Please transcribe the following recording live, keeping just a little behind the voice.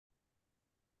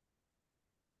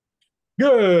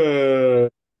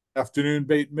Good afternoon,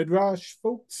 Beit Midrash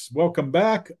folks. Welcome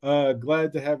back.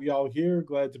 Glad to have y'all here.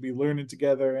 Glad to be learning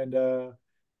together and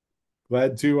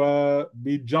glad to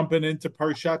be jumping into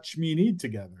Parshat Shmini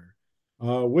together,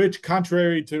 which,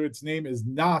 contrary to its name, is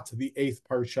not the eighth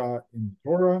Parsha in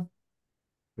Torah.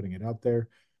 Putting it out there.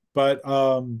 But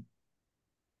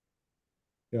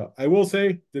yeah, I will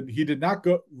say that he did not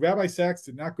go, Rabbi Sacks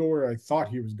did not go where I thought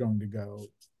he was going to go.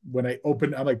 When I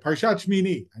opened, I'm like, Parshat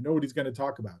Shmini, I know what he's going to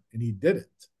talk about. And he didn't.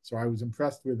 So I was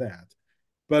impressed with that.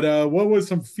 But what was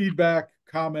some feedback,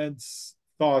 comments,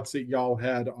 thoughts that y'all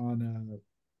had on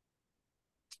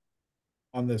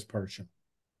this Parsha?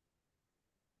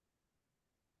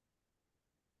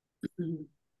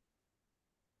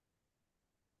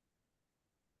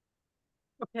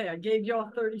 Okay, I gave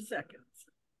y'all 30 seconds.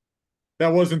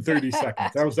 That wasn't 30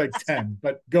 seconds. That was like 10,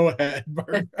 but go ahead,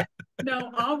 Barbara.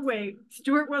 No, I'll wait.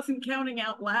 Stuart wasn't counting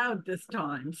out loud this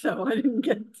time, so I didn't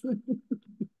get to...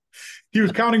 He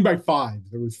was counting by 5.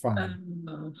 It was fine.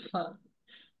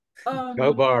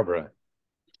 Go, Barbara.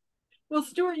 Well,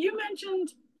 Stuart, you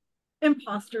mentioned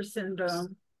imposter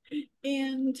syndrome,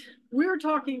 and we were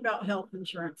talking about health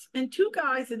insurance. And two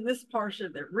guys in this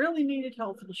parsha that really needed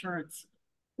health insurance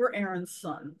were Aaron's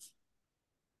sons,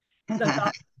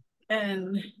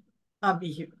 and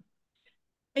Abihu.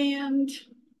 And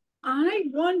I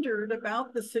wondered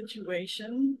about the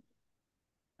situation.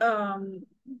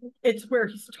 It's where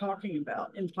he's talking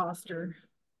about imposter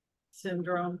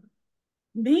syndrome.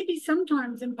 Maybe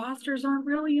sometimes imposters aren't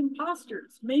really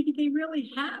imposters. Maybe they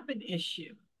really have an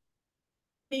issue.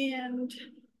 And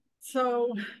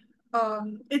so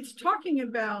it's talking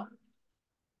about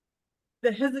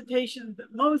the hesitations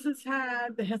that Moses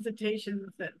had, the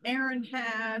hesitations that Aaron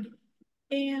had.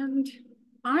 And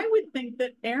I would think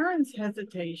that Aaron's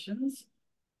hesitations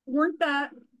weren't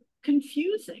that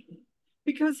confusing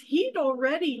because he'd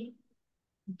already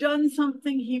done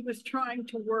something he was trying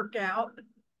to work out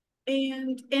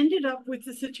and ended up with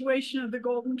the situation of the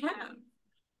golden calf.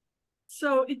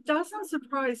 So it doesn't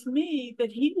surprise me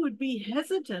that he would be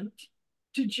hesitant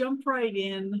to jump right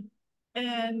in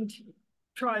and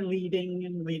try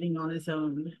leading on his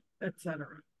own,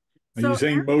 etc. Are you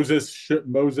saying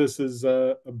Moses's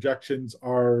objections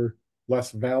are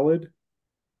less valid?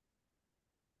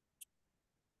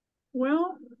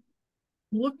 Well,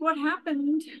 look what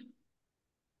happened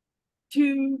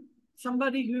to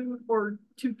somebody or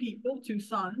two people, two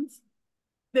sons,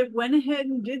 that went ahead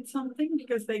and did something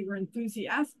because they were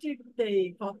enthusiastic.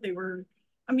 They thought they were,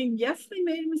 yes, they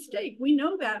made a mistake. We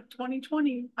know that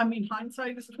 2020,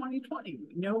 hindsight is 2020.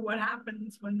 We know what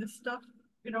happens when this stuff,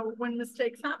 when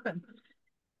mistakes happen.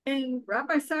 And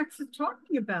Rabbi Sacks is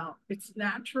talking about it's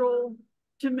natural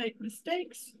to make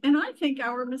mistakes. And I think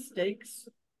our mistakes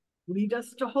lead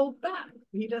us to hold back,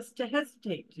 lead us to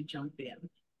hesitate to jump in.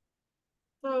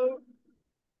 So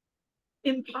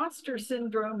imposter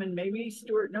syndrome, and maybe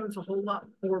Stuart knows a whole lot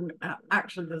more,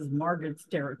 actually this is Margaret's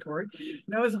territory,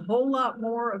 knows a whole lot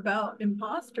more about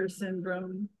imposter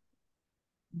syndrome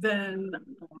than,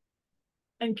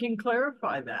 and can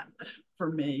clarify that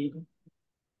for me.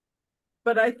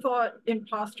 But I thought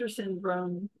imposter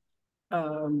syndrome,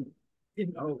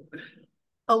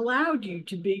 allowed you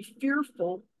to be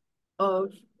fearful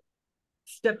of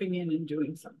stepping in and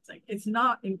doing something. It's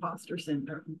not imposter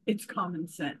syndrome. It's common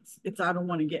sense. It's I don't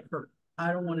want to get hurt.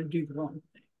 I don't want to do the wrong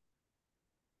thing.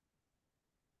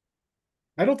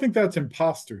 I don't think that's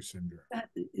imposter syndrome.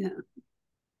 Yeah.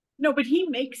 No, but he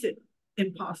makes it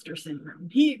imposter syndrome.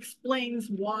 He explains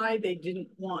why they didn't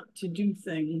want to do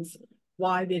things,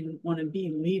 why they didn't want to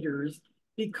be leaders,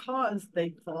 because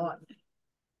they thought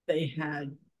they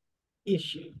had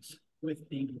issues with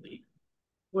being a leader,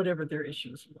 whatever their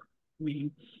issues were.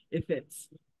 If it's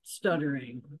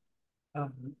stuttering,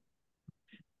 not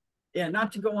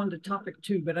to go on to topic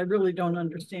 2, but I really don't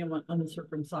understand what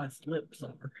uncircumcised lips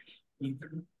are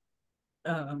either.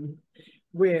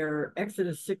 Where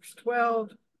Exodus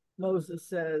 6:12, Moses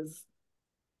says,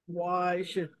 why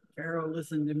should Pharaoh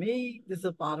listen to me? This is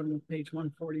the bottom of page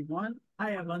 141. I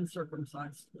have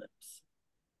uncircumcised lips.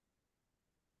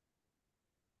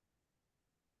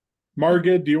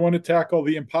 Margaret, do you want to tackle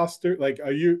the imposter? I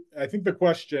think the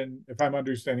question, if I'm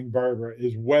understanding Barbara,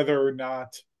 is whether or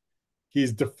not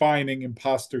he's defining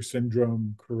imposter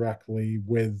syndrome correctly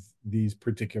with these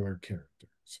particular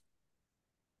characters.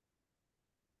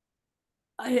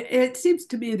 It seems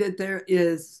to me that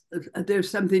there's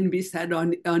something to be said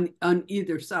on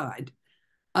either side.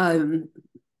 And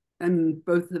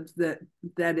both of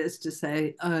that is to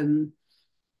say,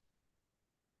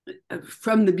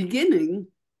 from the beginning,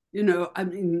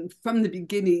 from the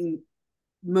beginning,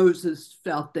 Moses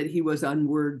felt that he was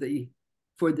unworthy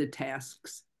for the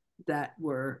tasks that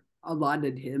were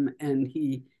allotted him, and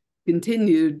he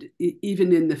continued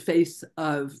even in the face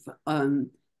of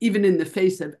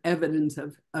evidence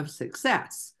of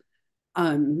success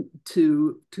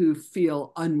to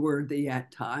feel unworthy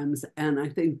at times. And I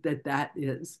think that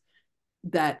is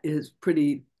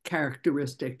pretty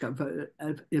characteristic of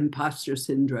imposter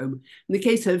syndrome. In the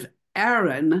case of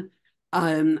Aaron,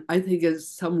 I think is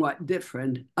somewhat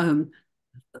different.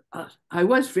 I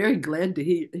was very glad to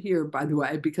hear, by the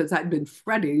way, because I'd been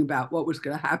fretting about what was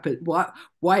going to happen,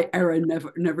 why Aaron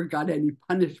never got any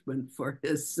punishment for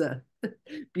his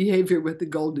behavior with the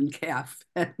golden calf.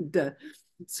 And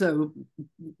so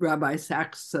Rabbi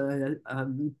Sacks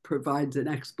provides an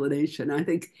explanation. I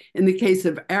think in the case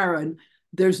of Aaron,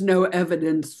 there's no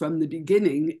evidence from the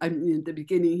beginning. I mean, at the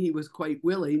beginning, he was quite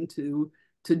willing to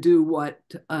do what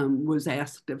was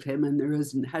asked of him, and there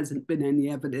hasn't been any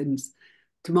evidence,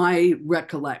 to my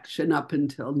recollection, up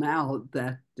until now,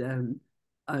 that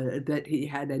he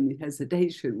had any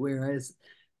hesitation. Whereas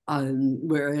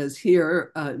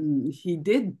here, he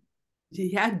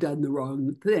had done the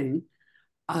wrong thing,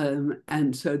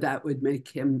 and so that would make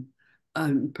him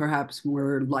perhaps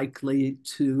more likely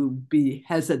to be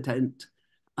hesitant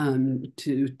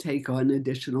to take on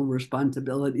additional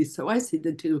responsibilities. So I see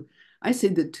the two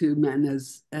men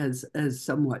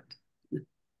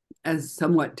as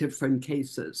somewhat different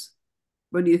cases.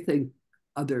 What do you think,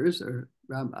 others, or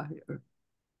Rabbi?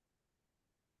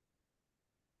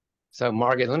 So,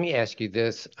 Margaret, let me ask you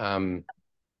this.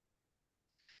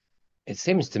 It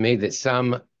seems to me that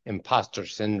some imposter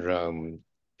syndrome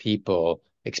people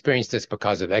experience this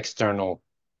because of external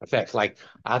effects. Like,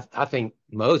 I think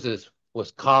Moses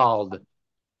was called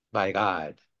by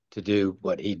God to do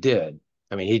what he did.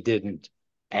 I mean, he didn't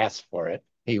ask for it.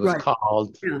 He was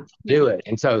called to do it.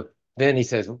 And so then he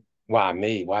says, why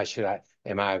me? Why should I?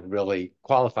 Am I really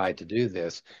qualified to do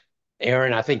this?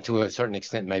 Aaron, I think to a certain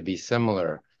extent may be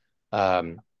similar.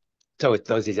 So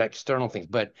it's these external things.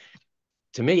 But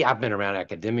to me, I've been around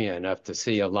academia enough to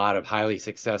see a lot of highly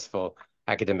successful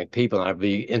academic people, and I'd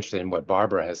be interested in what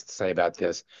Barbara has to say about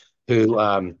this, who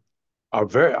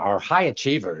are high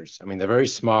achievers. I mean, they're very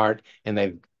smart and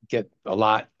they get a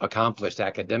lot accomplished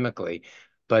academically,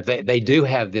 but they do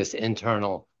have this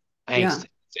internal angst.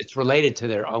 It's related to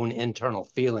their own internal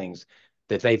feelings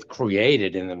that they've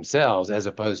created in themselves, as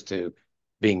opposed to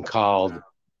being called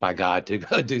by God to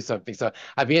go do something. So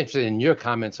I'd be interested in your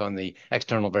comments on the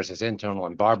external versus internal,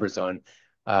 and Barbara's on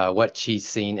what she's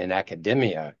seen in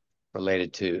academia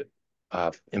related to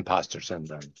imposter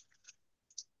syndrome.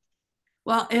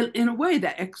 Well, in a way,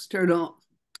 the external,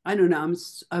 I don't know,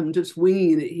 I'm just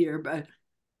winging it here, but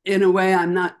in a way,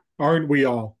 I'm not. Aren't we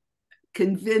all?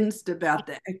 Convinced about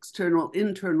the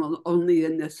internal, only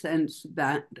in the sense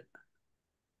that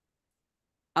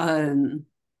oh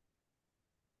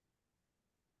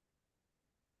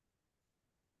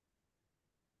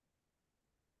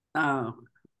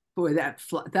boy, that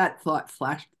thought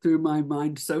flashed through my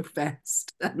mind so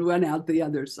fast and went out the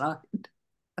other side.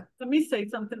 Let me say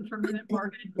something for a minute,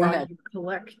 Margaret, while you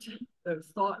collect those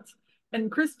thoughts.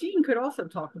 And Christine could also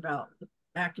talk about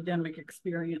academic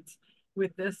experience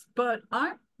with this, but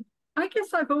I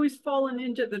guess I've always fallen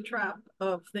into the trap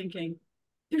of thinking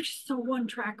they're just so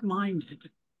one-track minded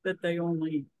that they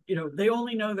only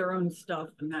know their own stuff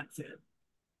and that's it.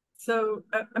 So,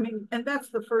 I mean, and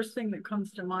that's the first thing that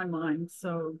comes to my mind.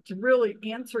 So to really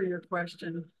answer your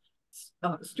question,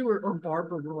 Stuart or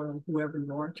Barbara Royal, whoever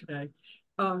you are today,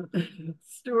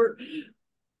 Stuart,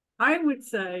 I would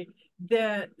say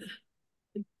that,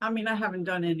 I mean, I haven't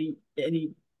done any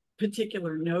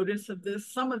particular notice of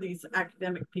this. Some of these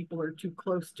academic people are too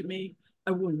close to me.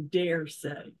 I wouldn't dare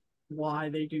say why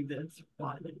they do this,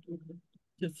 why they do this.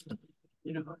 Just,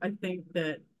 I think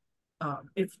that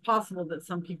it's possible that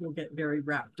some people get very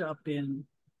wrapped up in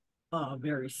a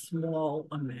very small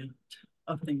amount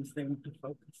of things they want to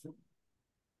focus on.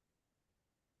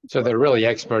 So they're really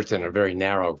experts in a very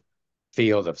narrow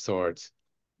field of sorts.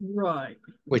 Right.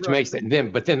 Which makes it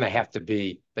but then they have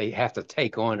to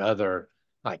take on other,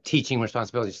 like, teaching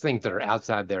responsibilities, things that are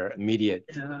outside their immediate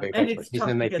expertise,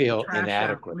 and they feel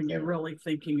inadequate when you're really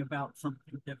thinking about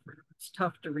something different. It's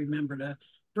tough to remember to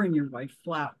bring your wife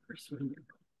flowers when you're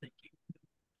thinking.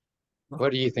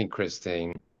 What do you think,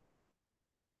 Christine?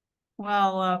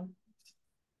 Well,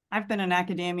 I've been in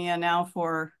academia now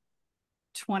for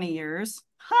 20 years.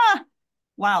 Ha!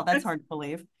 Wow, that's hard to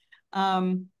believe.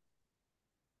 And,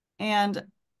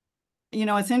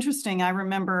 it's interesting. I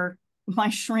remember my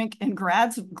shrink in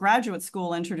graduate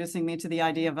school introducing me to the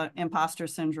idea of imposter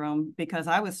syndrome, because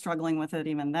I was struggling with it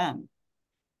even then.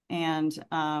 And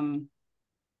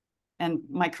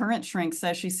my current shrink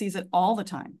says she sees it all the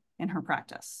time in her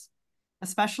practice,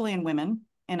 especially in women,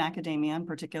 in academia in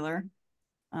particular.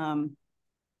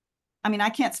 I mean, I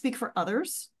can't speak for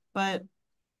others, but,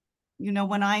 you know,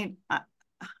 when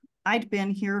I'd been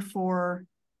here for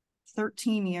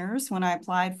 13 years when I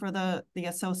applied for the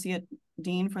associate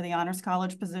dean for the honors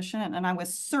college position, and I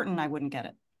was certain I wouldn't get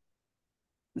it.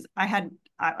 I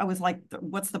was like,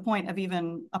 what's the point of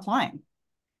even applying?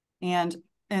 And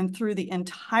through the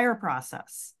entire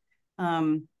process,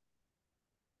 I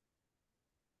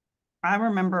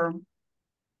remember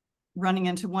running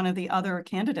into one of the other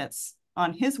candidates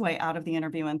on his way out of the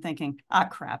interview and thinking, ah,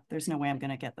 crap, there's no way I'm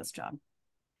going to get this job.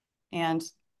 And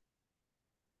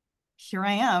here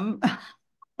I am,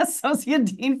 associate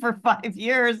dean for 5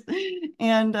 years.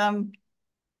 And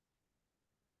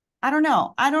I don't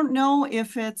know. I don't know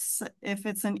if it's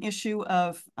an issue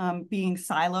of being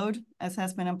siloed, as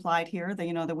has been implied here, that,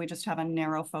 you know, that we just have a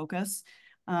narrow focus.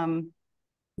 I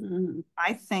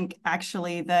think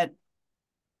actually that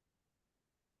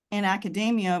in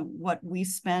academia, what we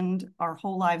spend our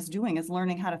whole lives doing is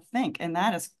learning how to think, and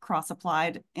that is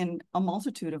cross-applied in a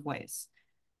multitude of ways.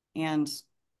 And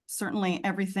certainly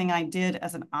everything I did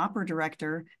as an opera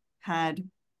director had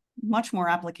much more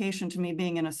application to me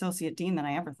being an associate dean than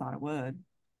I ever thought it would.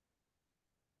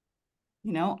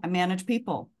 You know, I manage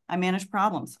people, I manage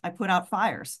problems, I put out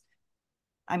fires,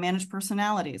 I manage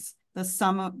personalities. The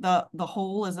sum of the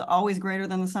whole is always greater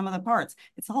than the sum of the parts.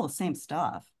 It's all the same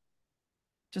stuff.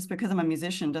 Just because I'm a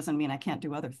musician doesn't mean I can't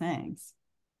do other things.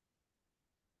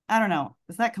 I don't know.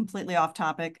 Is that completely off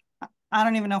topic? I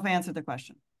don't even know if I answered the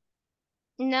question.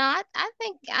 No, I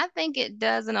think it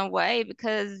does in a way,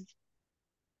 because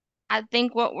I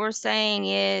think what we're saying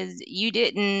is you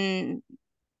didn't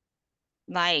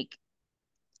like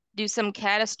do some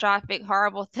catastrophic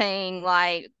horrible thing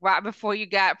like right before you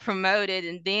got promoted,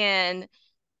 and then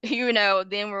you know,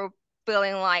 then we're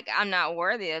feeling like I'm not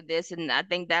worthy of this. And I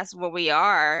think that's where we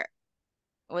are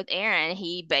with Aaron.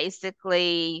 He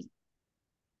basically,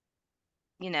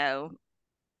 you know,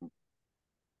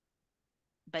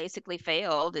 basically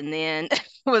failed, and then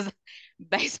was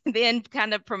basically then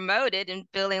kind of promoted and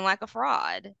feeling like a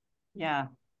fraud. Yeah.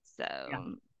 So, Yeah.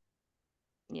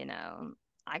 you know,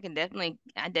 I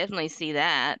definitely see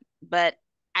that. But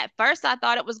at first I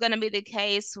thought it was going to be the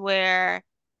case where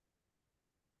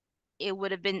it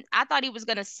would have been, I thought he was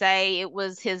going to say it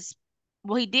was his,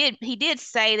 well, he did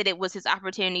say that it was his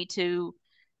opportunity to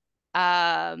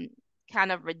kind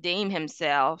of redeem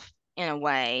himself in a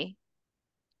way.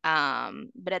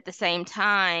 But at the same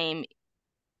time,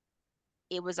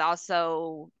 it was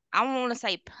also, I don't want to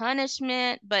say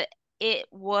punishment, but it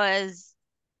was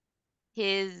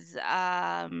his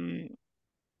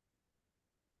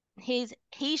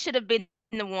he should have been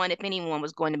the one, if anyone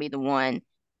was going to be the one,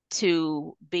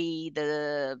 to be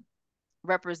the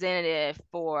representative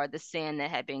for the sin that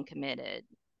had been committed,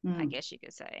 I guess you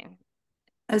could say.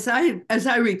 As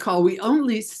I recall, we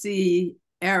only see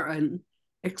Aaron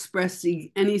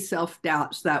expressing any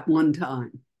self-doubts that one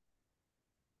time.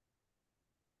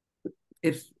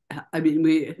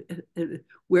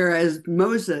 Whereas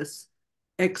Moses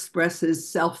expresses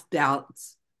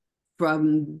self-doubts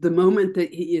from the moment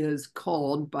that he is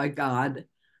called by God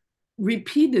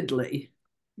repeatedly.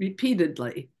 He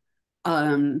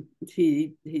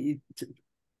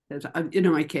says, you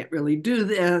know, I can't really do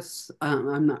this.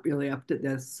 I'm not really up to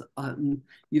this.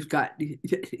 You've got,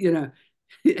 you know,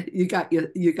 you got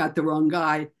the wrong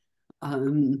guy.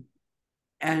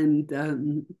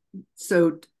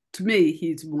 So to me,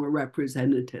 he's more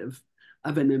representative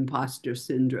of an imposter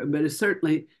syndrome. But it's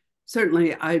certainly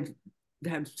I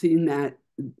have seen that.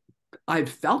 I've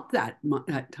felt that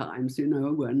at times, you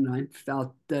know, when I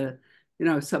felt you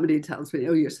know, somebody tells me,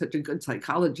 "Oh, you're such a good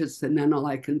psychologist," and then all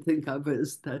I can think of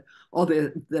is all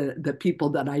the people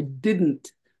that I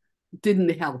didn't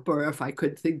help, or if I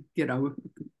could think, you know,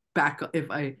 back,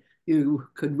 if I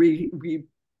could redo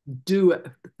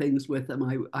things with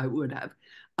them, I would have.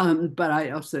 But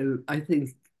I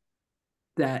think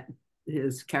that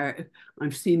his character,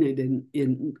 I've seen it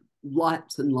in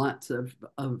lots and lots of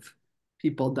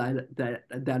people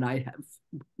that I have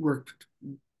worked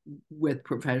with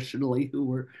professionally, who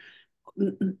were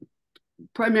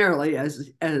primarily,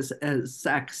 as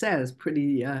Sacks says,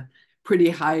 pretty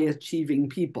high achieving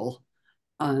people,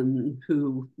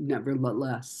 who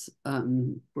nevertheless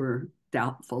were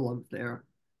doubtful of their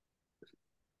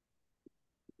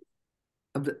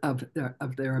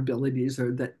abilities,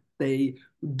 or that they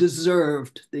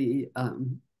deserved the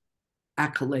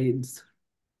accolades.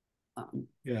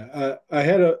 Yeah, I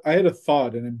had a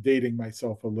thought, and I'm dating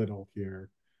myself a little here.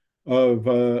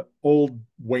 of old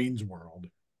Wayne's World.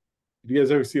 Did you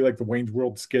guys ever see like the Wayne's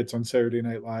World skits on Saturday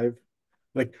Night Live?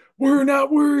 Like, we're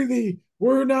not worthy,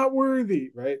 we're not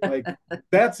worthy, right? Like,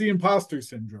 that's the imposter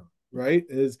syndrome, right?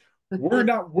 Is we're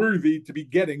not worthy to be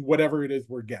getting whatever it is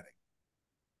we're getting.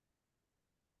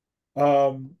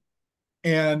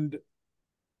 And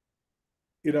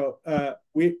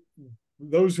we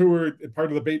those who were part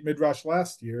of the Beit Midrash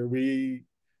last year, we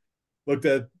looked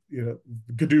at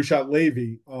Kedushat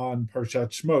Levi on Parshat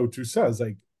Shmot, who says,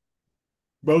 like,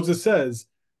 Moses says,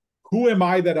 "Who am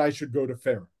I that I should go to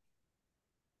Pharaoh?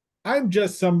 I'm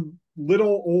just some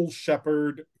little old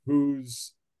shepherd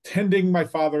who's tending my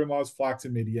father-in-law's flocks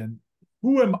in Midian.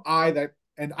 Who am I that?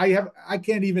 And I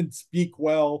can't even speak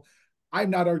well. I'm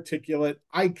not articulate.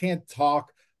 I can't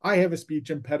talk. I have a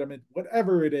speech impediment.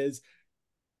 Whatever it is,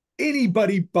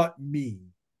 anybody but me.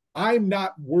 I'm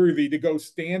not worthy to go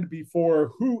stand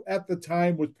before who at the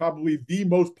time was probably the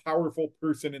most powerful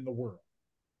person in the world.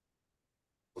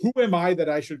 Who am I that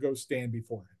I should go stand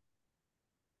before him?"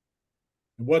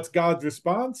 And what's God's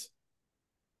response?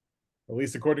 At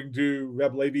least according to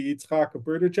Reb Levi Yitzchak of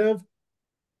Berdichev,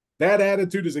 that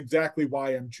attitude is exactly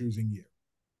why I'm choosing you.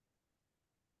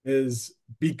 Is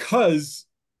because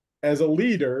as a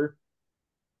leader,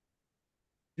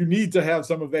 you need to have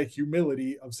some of that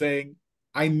humility of saying,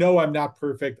 I know I'm not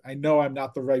perfect. I know I'm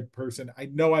not the right person. I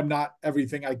know I'm not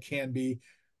everything I can be,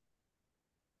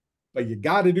 but you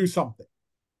got to do something.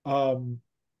 And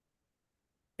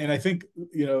I think,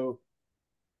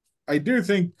 I do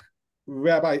think,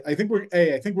 Rabbi, I think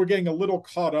we're getting a little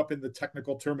caught up in the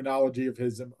technical terminology of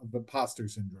imposter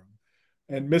syndrome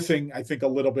and missing, I think, a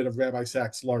little bit of Rabbi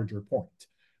Sacks' larger point,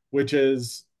 which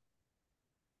is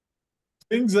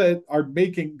things that are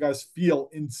making us feel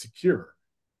insecure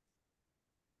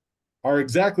are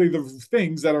exactly the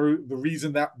things that are the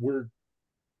reason that we're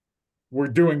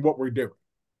doing what we're doing.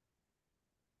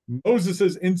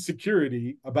 Moses's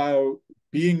insecurity about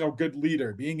being a good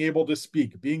leader, being able to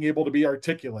speak, being able to be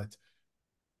articulate,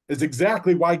 is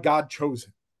exactly why God chose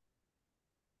him.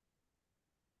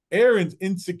 Aaron's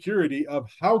insecurity of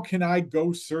how can I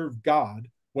go serve God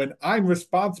when I'm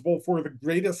responsible for the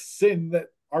greatest sin that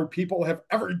our people have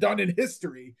ever done in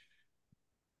history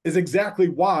is exactly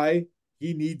why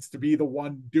he needs to be the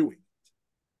one doing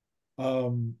it.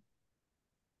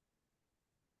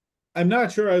 I'm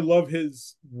not sure I love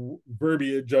his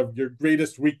verbiage of your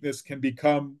greatest weakness can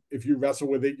become, if you wrestle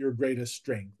with it, your greatest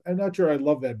strength. I'm not sure I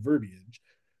love that verbiage,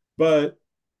 but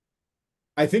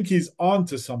I think he's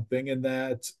onto something in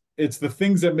that it's the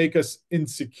things that make us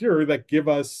insecure that give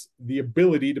us the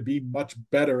ability to be much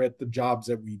better at the jobs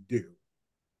that we do.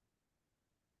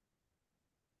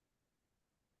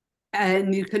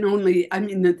 And you can only,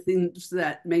 the things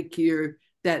that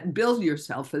that build your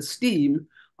self-esteem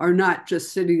are not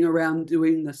just sitting around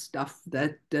doing the stuff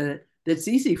that's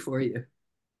easy for you.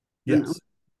 Yes.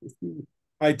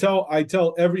 I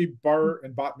tell every bar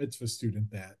and bat mitzvah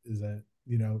student that is that,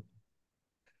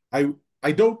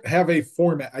 I don't have a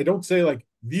format. I don't say like,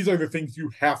 these are the things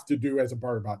you have to do as a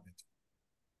bar bat mitzvah.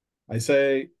 I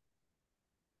say,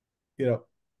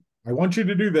 I want you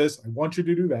to do this. I want you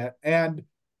to do that. And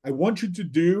I want you to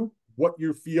do what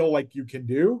you feel like you can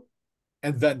do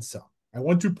and then some. I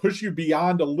want to push you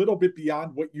beyond a little bit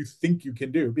beyond what you think you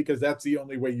can do, because that's the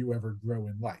only way you ever grow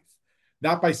in life.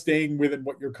 Not by staying within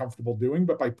what you're comfortable doing,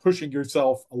 but by pushing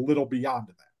yourself a little beyond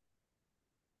that.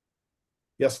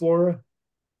 Yes, Laura?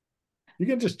 You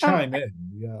can just chime in.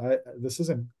 Yeah, this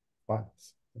isn't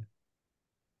class.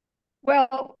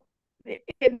 Well,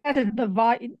 it added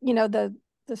the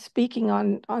speaking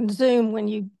on Zoom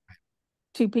when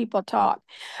two people talk.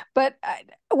 But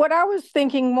what I was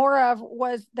thinking more of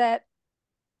was that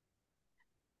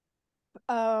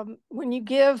when you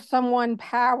give someone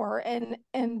power and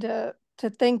to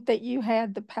think that you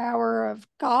had the power of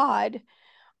God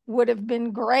would have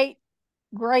been great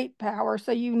power.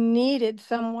 So you needed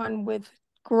someone with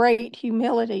great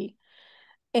humility.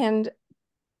 And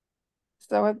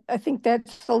so I think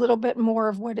that's a little bit more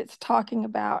of what it's talking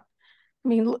about. I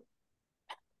mean,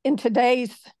 in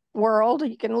today's world,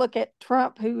 you can look at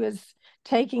Trump, who is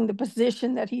taking the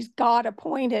position that he's God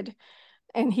appointed,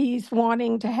 and he's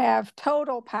wanting to have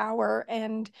total power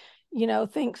and,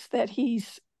 thinks that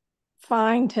he's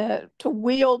fine to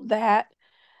wield that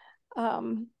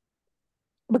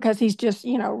because he's just,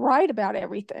 right about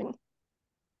everything.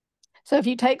 So if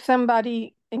you take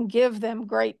somebody and give them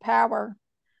great power,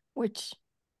 which,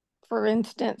 for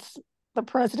instance, the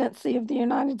presidency of the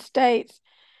United States,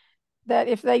 that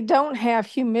if they don't have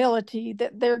humility,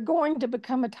 that they're going to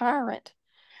become a tyrant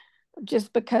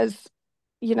just because,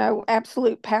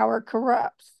 absolute power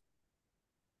corrupts.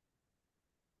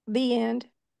 The end.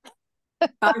 I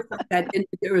thought that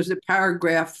there was a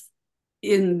paragraph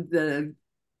in the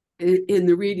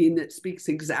reading that speaks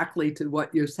exactly to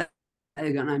what you're saying,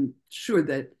 and I'm sure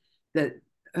that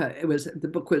the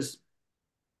book was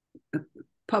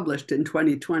published in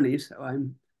 2020, so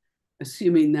I'm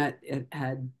assuming that it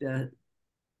had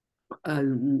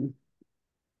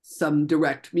some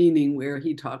direct meaning where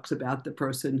he talks about the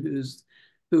person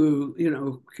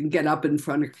who can get up in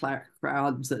front of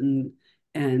crowds and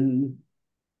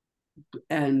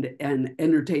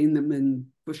entertain them and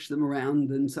push them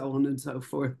around and so on and so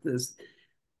forth, this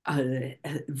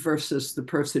versus the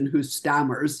person who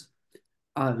stammers,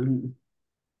 the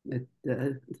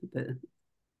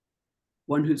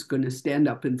one who's going to stand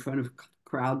up in front of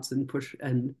crowds and push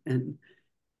and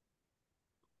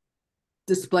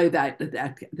display that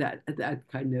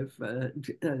kind of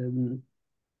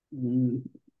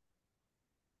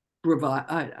bravado.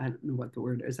 I don't know what the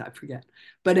word is, I forget.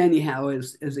 But anyhow,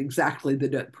 is exactly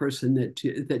the person that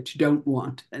you don't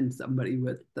want, and somebody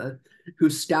who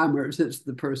stammers is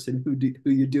the person who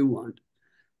you do want.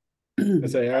 I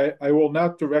say I will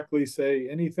not directly say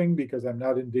anything because I'm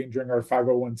not endangering our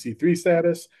 501c3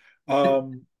 status.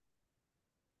 And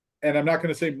I'm not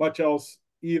going to say much else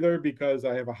either because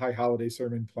I have a high holiday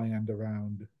sermon planned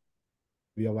around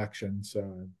the election.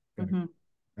 So I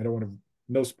don't want to,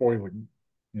 no spoiling.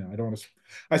 I don't want to,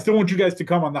 I still want you guys to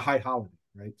come on the high holiday,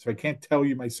 right? So I can't tell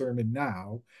you my sermon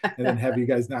now and then have you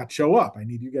guys not show up. I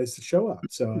need you guys to show up.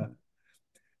 So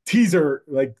teaser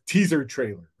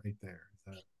trailer right there.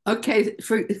 Okay,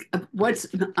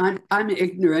 I'm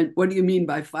ignorant. What do you mean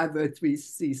by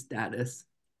 503c status?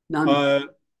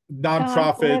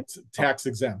 Nonprofit tax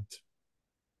exempt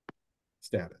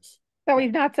status. So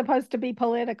he's not supposed to be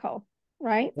political,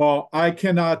 right? Well, I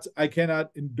cannot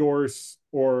endorse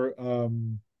or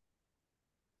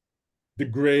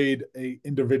degrade a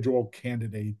individual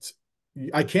candidate.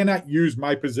 I cannot use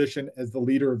my position as the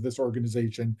leader of this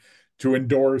organization to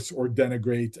endorse or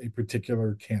denigrate a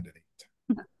particular candidate.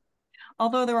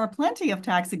 Although there are plenty of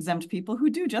tax exempt people who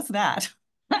do just that.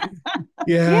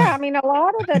 Yeah, I mean, a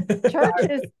lot of the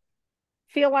churches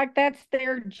feel like that's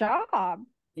their job.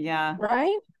 Yeah.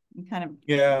 Right? Kind of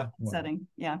setting.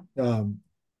 Yeah.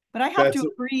 But I have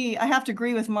to agree. I have to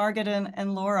agree with Margaret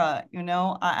and Laura.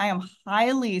 I am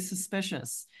highly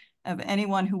suspicious of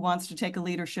anyone who wants to take a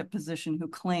leadership position who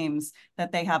claims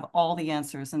that they have all the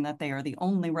answers and that they are the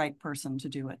only right person to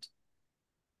do it.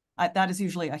 That is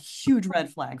usually a huge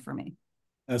red flag for me.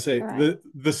 I say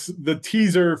the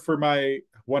teaser for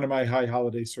one of my high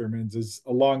holiday sermons is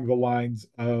along the lines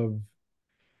of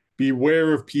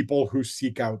beware of people who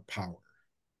seek out power.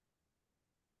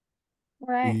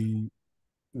 Right.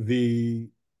 You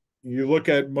look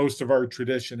at most of our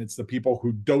tradition, it's the people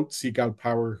who don't seek out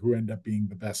power who end up being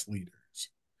the best leaders.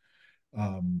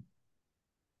 So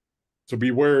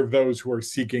beware of those who are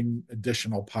seeking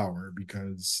additional power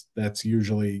because that's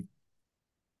usually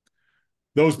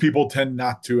those people tend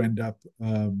not to end up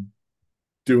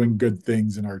doing good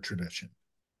things in our tradition.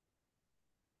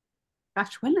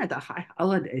 Gosh, when are the high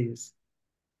holidays?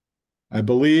 I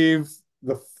believe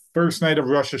the first night of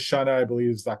Rosh Hashanah, I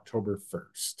believe, is October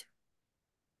 1st.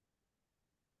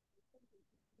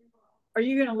 Are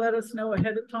you going to let us know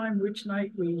ahead of time which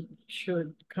night we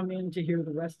should come in to hear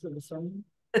the rest of the sermon?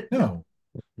 No.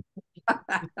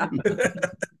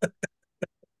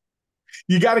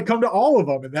 You got to come to all of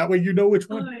them, and that way you know which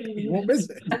one. You won't miss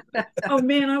it. Oh,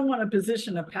 man, I want a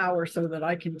position of power so that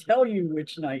I can tell you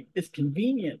which night is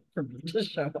convenient for me to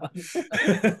show up.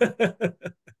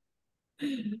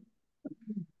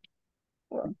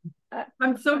 Well,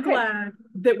 I'm so glad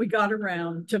that we got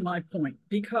around to my point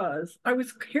because I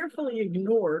was carefully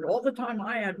ignored all the time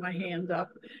I had my hand up.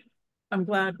 I'm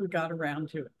glad we got around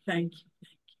to it. Thank you.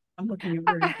 I'm looking at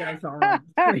where you guys are on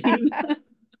the screen.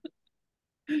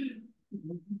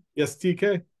 Yes,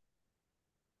 TK?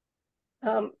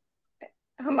 I'm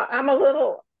a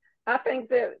little, I think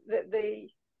that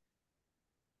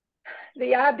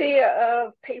the idea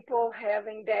of people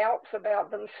having doubts about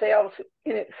themselves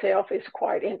in itself is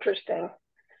quite interesting.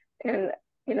 And,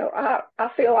 I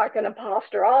feel like an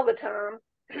imposter all the time.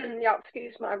 Y'all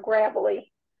excuse my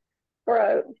gravelly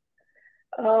throat.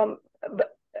 But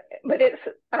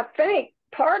I think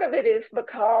part of it is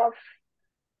because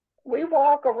we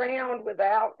walk around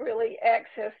without really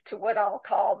access to what I'll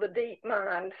call the deep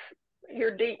mind,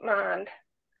 your deep mind,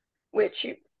 which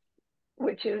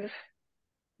is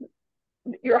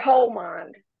your whole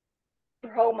mind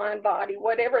body,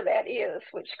 whatever that is,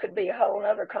 which could be a whole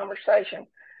other conversation.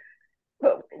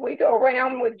 but we go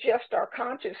around with just our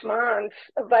conscious minds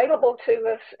available to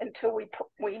us until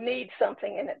we need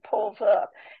something and it pulls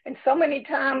up. And so many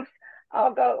times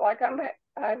I'll go, like I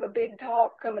have a big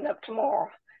talk coming up tomorrow,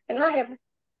 and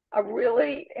I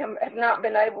really have not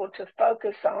been able to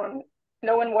focus on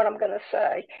knowing what I'm going to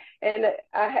say. And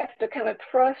I have to kind of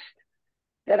trust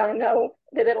that I know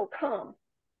that it'll come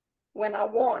when I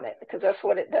want it, because that's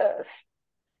what it does.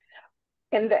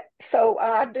 And so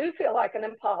I do feel like an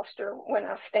imposter when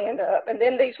I stand up, and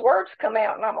then these words come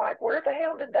out and I'm like, where the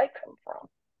hell did they come from?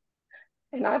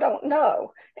 And I don't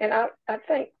know. And I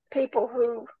think people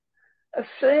who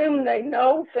assume they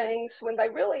know things when they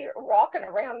really are walking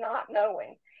around not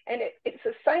knowing. And it's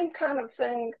the same kind of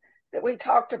thing that we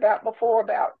talked about before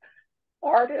about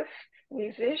artists,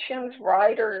 musicians,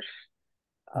 writers,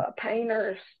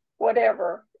 painters,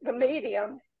 whatever, the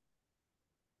medium,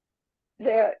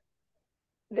 that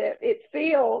it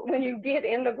feels when you get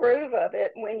in the groove of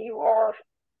it, when you are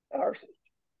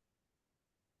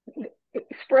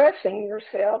expressing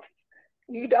yourself,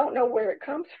 you don't know where it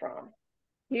comes from,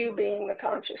 you being the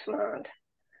conscious mind.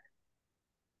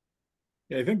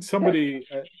 Yeah, I think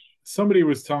somebody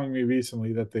was telling me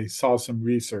recently that they saw some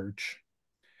research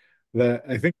that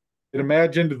I think it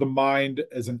imagined the mind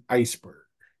as an iceberg.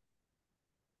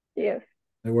 Yes.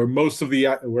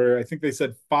 Where I think they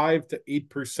said 5 to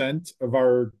 8% of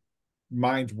our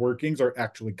mind's workings are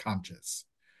actually conscious,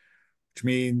 which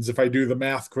means if I do the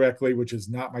math correctly, which is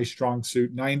not my strong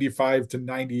suit, 95 to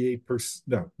 98%,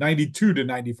 no, 92 to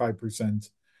 95%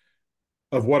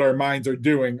 of what our minds are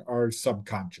doing are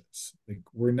subconscious. Like,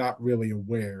 we're not really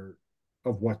aware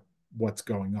of what's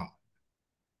going on.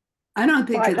 I don't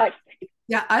think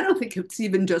I don't think it's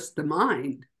even just the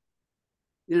mind.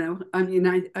 You know, I mean,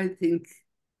 I think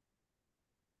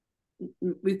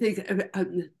we think,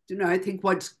 I think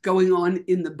what's going on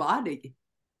in the body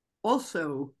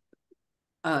also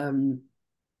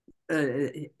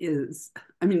is,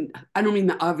 I mean, I don't mean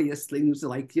the obvious things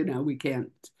like, we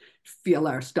can't feel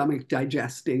our stomach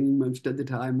digesting most of the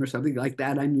time or something like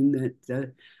that. I mean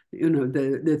that,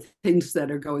 the things that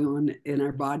are going on in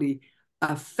our body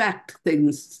affect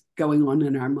things going on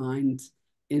in our minds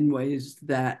in ways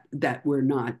that we're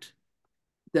not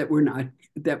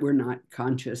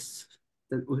conscious,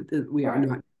 that we are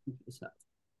not conscious of.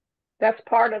 That's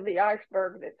part of the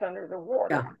iceberg that's under the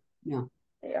water. Yeah.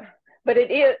 But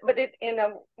it in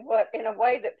a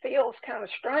way that feels kind of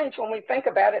strange when we think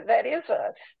about it. That is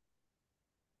us.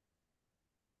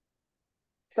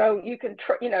 So you can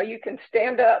you can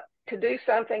stand up to do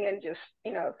something and just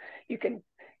you can.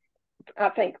 I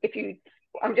think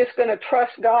I'm just going to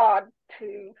trust God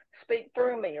to speak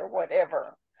through me or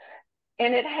whatever,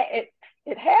 and it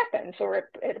happens, or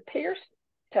it appears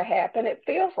to happen. It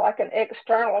feels like an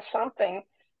external something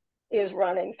is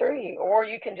running through you, or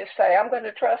you can just say, I'm going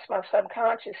to trust my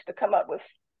subconscious to come up with,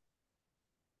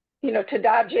 to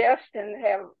digest and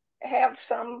have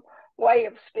some way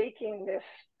of speaking this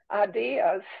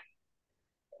ideas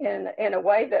in a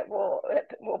way that will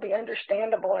be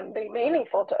understandable and be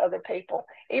meaningful to other people,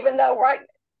 even though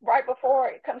right before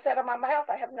it comes out of my mouth,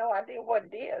 I have no idea what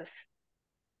it is.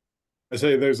 I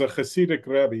say there's a Hasidic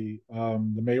Rebbe,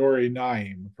 the Maori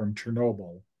Naim from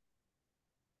Chernobyl.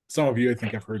 Some of you, I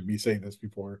think, have heard me say this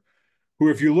before, who,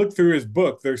 if you look through his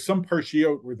book, there's some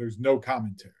parshiot where there's no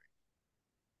commentary.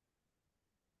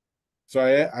 So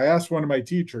I asked one of my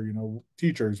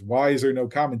teachers, why is there no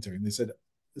commentary? And they said,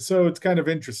 so it's kind of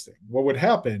interesting. What would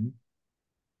happen,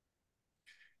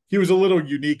 he was a little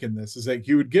unique in this, is that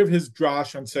he would give his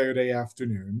drash on Saturday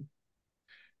afternoon.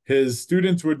 His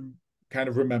students would kind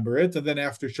of remember it, and then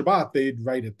after Shabbat, they'd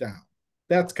write it down.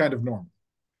 That's kind of normal.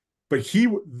 But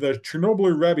the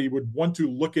Chernobyl Rebbe would want to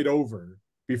look it over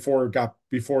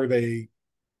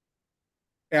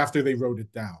after they wrote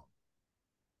it down.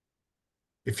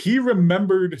 If he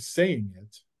remembered saying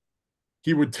it,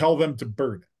 he would tell them to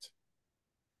burn it,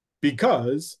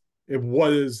 because he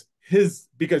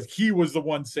was the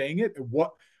one saying it.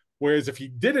 Whereas if he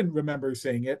didn't remember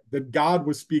saying it, then God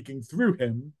was speaking through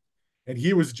him, and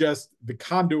he was just the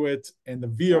conduit and the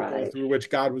vehicle through which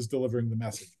God was delivering the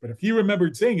message. But if he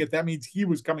remembered saying it, that means he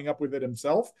was coming up with it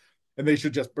himself, and they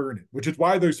should just burn it, which is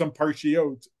why there's some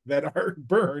parshiot that are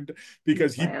burned,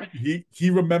 because he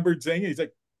remembered saying it. He's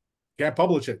like, can't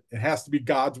publish it. It has to be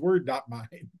God's word, not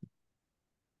mine.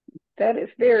 That is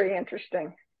very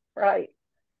interesting. Right.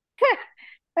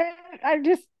 I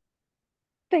just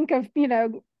think of,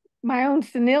 my own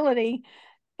senility,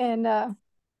 and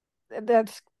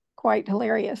that's quite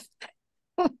hilarious.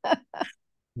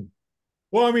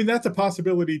 Well, I mean, that's a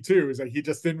possibility too, is that he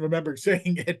just didn't remember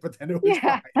saying it, but then it was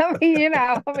fine. I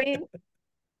mean,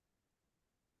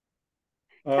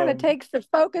 Kind of takes the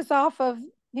focus off of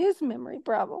his memory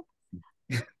problem.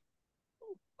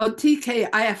 Well, TK,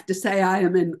 I have to say I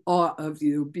am in awe of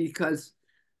you because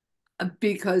I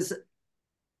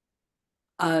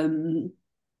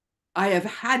have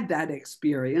had that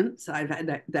experience. I've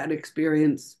had that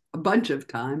experience a bunch of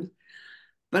times,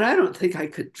 but I don't think I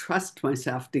could trust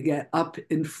myself to get up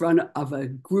in front of a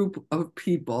group of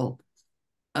people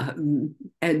and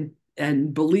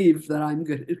believe that I'm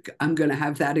going to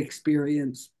have that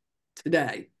experience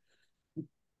today.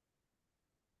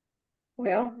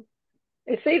 Well,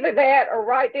 it's either that or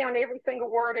write down every single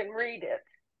word and read it.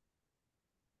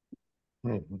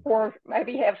 Mm-hmm. Or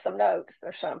maybe have some notes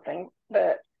or something,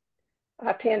 but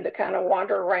I tend to kind of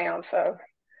wander around, so.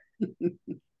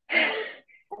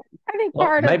 I think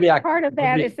part of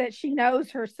that is that she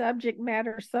knows her subject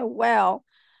matter so well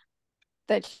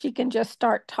that she can just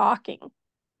start talking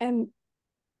and,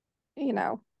 you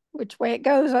know, which way it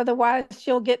goes. Otherwise,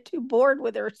 she'll get too bored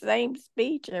with her same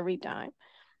speech every time.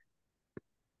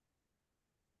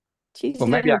 She's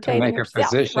maybe I can make herself, a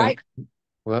physician, right?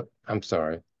 Well, I'm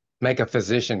sorry. Make a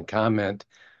physician comment.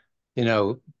 You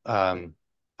know, I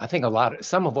think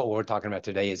some of what we're talking about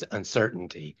today is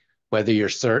uncertainty, whether you're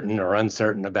certain or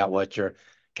uncertain about what your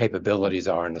capabilities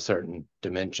are in a certain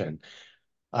dimension.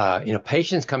 You know,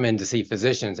 patients come in to see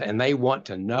physicians and they want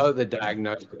to know the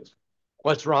diagnosis.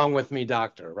 What's wrong with me,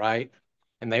 doctor, right?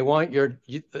 And they want you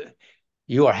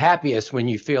are happiest when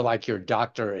you feel like your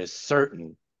doctor is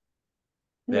certain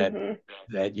that,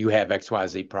 that you have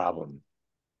XYZ problem.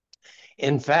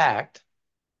 In fact,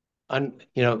 you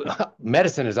know,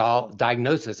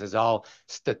 diagnosis is all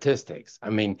statistics. I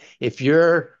mean, if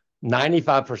you're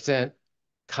 95%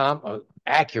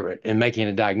 accurate in making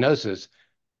a diagnosis,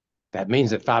 that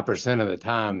means that 5% of the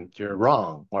time you're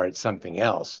wrong or it's something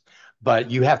else.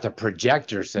 But you have to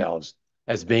project yourselves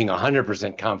as being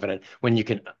 100% confident when you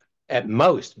can at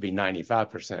most be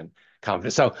 95%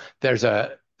 confident. So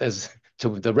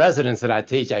to the residents that I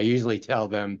teach, I usually tell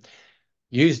them,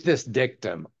 use this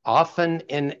dictum: often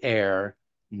in error,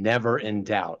 never in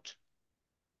doubt.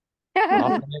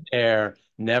 Often in error,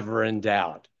 never in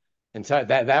doubt. And so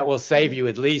that will save you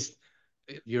at least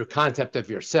your concept of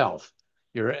yourself,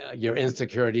 your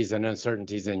insecurities and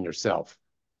uncertainties in yourself.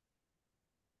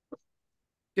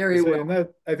 Very well. And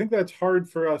I think that's hard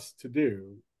for us to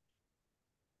do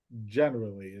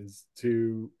generally, is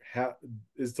to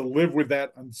live with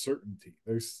that uncertainty.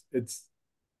 It's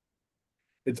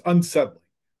unsettling,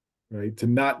 right? To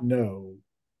not know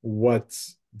what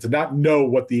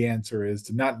the answer is,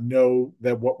 to not know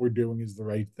that what we're doing is the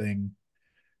right thing,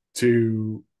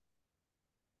 to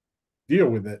deal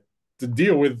with it, to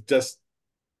deal with just,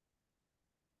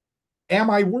 am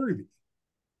I worthy?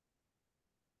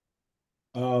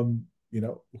 You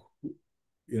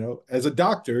know, as a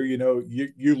doctor, you know,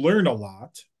 you learn a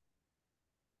lot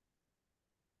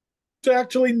to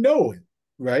actually know it,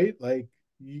 right? Like,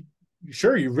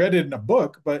 sure, you read it in a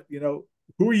book, but you know,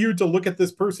 who are you to look at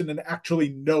this person and actually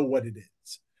know what it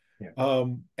is? Yeah.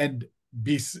 And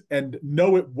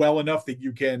know it well enough that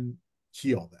you can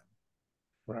heal them.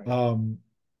 Right.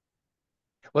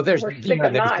 Well, there's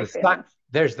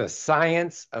the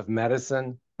science of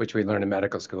medicine, which we learn in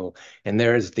medical school, and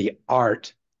there's the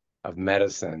art of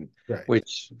medicine, right,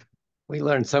 which we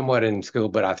learn somewhat in school,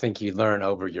 but I think you learn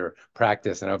over your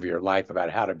practice and over your life about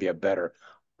how to be a better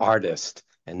artist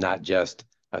and not just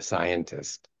a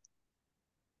scientist.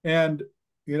 And,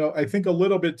 you know, I think a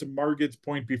little bit to Margaret's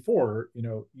point before, you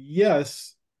know,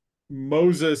 yes,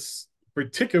 Moses,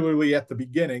 particularly at the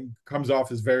beginning, comes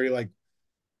off as very like,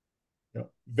 you know,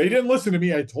 they didn't listen to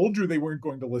me. I told you they weren't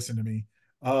going to listen to me.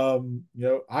 You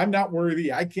know, I'm not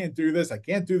worthy. I can't do this. I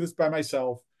can't do this by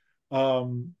myself.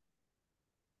 Over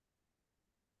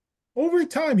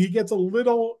time, he gets a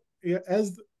little,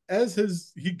 as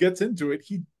he gets into it,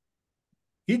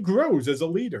 he grows as a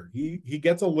leader. He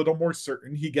gets a little more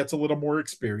certain. He gets a little more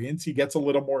experience. He gets a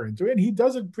little more into it, and he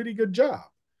does a pretty good job.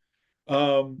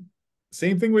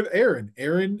 Same thing with Aaron.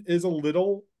 Aaron is a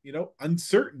little, you know,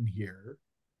 uncertain here.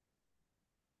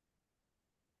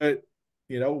 But,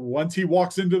 you know, once he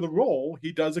walks into the role,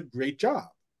 he does a great job.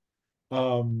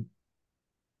 And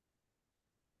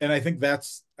I think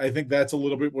that's a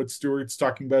little bit what Stuart's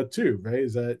talking about too, right?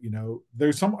 Is that, you know,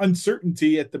 there's some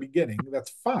uncertainty at the beginning.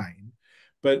 That's fine.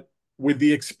 But with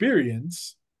the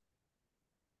experience,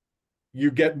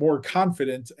 you get more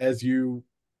confidence as you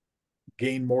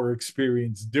gain more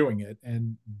experience doing it.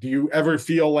 And do you ever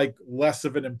feel like less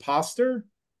of an imposter?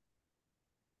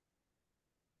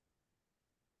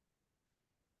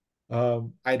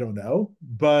 I don't know,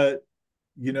 but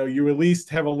you know, you at least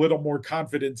have a little more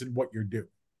confidence in what you're doing.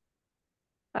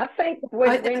 I think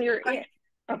when you're in,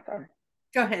 I'm sorry.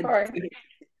 Go ahead. Sorry.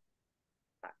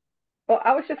 Well,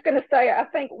 I was just going to say, I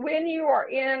think when you are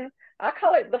in, I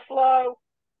call it the flow.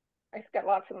 It's got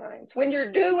lots of names. When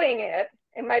you're doing it,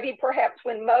 and maybe perhaps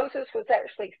when Moses was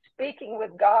actually speaking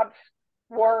with God's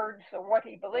words, or what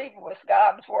he believed was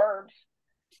God's words,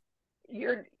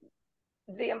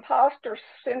 the imposter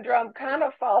syndrome kind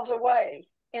of falls away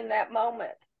in that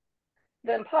moment.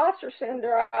 The imposter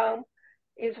syndrome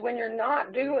is when you're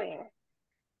not doing,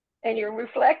 and you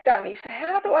reflect on, you say,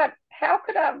 how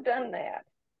could I have done that?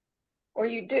 Or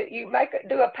you do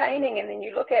a painting, and then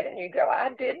you look at it and you go, I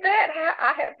did that.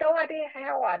 I have no idea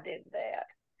how I did that.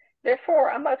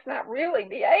 Therefore, I must not really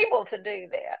be able to do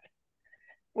that,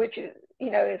 which is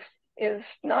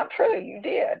not true. You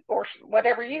did, or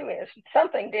whatever you is.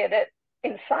 Something did it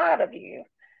inside of you.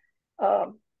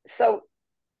 So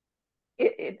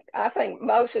I think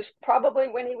Moses, probably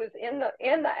when he was in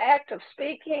the act of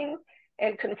speaking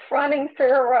and confronting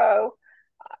Pharaoh,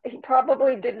 he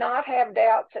probably did not have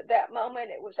doubts at that moment.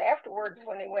 It was afterwards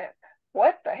when he went,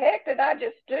 what the heck did I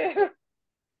just do?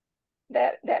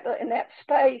 That in that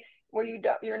space where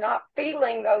you're not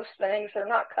feeling those things, they're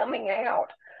not coming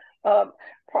out.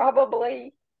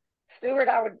 Probably, Stuart,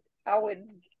 I would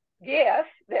guess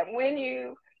that when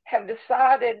you have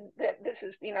decided that this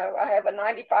is, I have a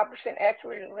 95%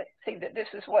 accuracy that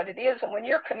this is what it is, and when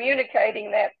you're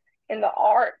communicating that in the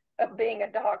art of being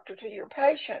a doctor to your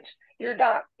patients, you're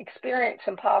not experiencing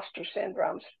imposter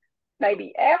syndromes.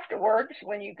 Maybe afterwards,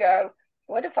 when you go,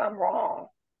 what if I'm wrong?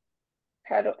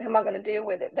 How am I going to deal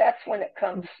with it? That's when it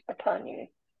comes upon you.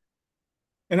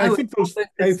 And I think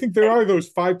there are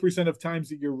those 5% of times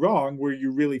that you're wrong where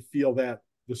you really feel that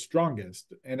the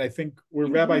strongest. And I think where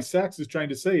Rabbi Sacks is trying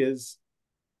to say is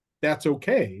that's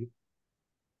okay.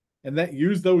 And that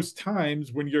use those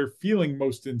times when you're feeling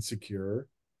most insecure,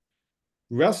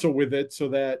 wrestle with it so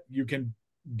that you can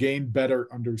gain better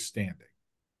understanding.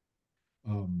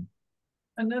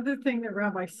 Another thing that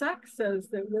Rabbi Sacks says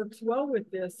that works well with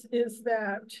this is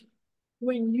that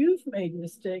when you've made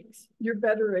mistakes, you're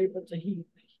better able to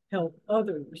help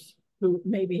others who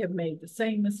maybe have made the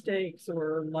same mistakes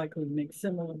or are likely to make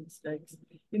similar mistakes.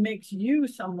 It makes you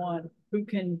someone who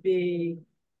can be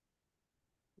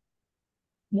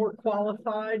more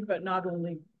qualified, but not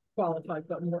only qualified,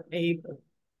 but more able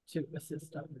to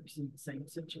assist others in the same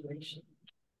situation.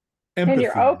 Empathy, and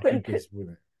you're open to,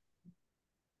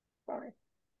 sorry.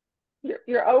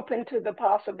 You're open to the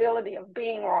possibility of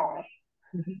being wrong,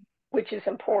 which is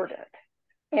important.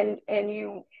 And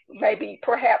you maybe,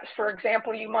 perhaps, for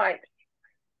example, you might,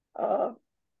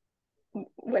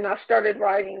 when I started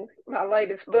writing my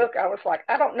latest book, I was like,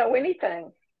 I don't know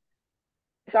anything.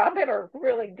 So I better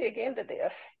really dig into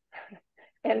this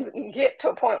and get to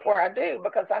a point where I do,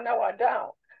 because I know I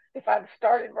don't. If I'd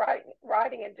started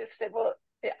writing and just said, well,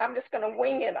 I'm just going to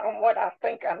wing it on what I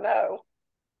think I know,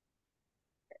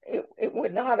 it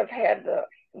would not have had the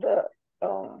I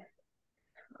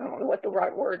don't know what the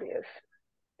right word is.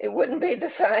 It wouldn't be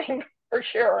the same for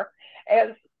sure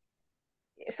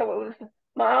so it was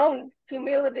my own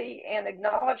humility and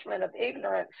acknowledgement of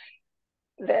ignorance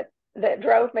that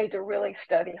drove me to really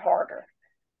study harder.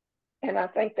 And I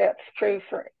think that's true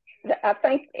I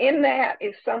think in that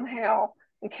is somehow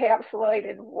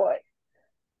encapsulated what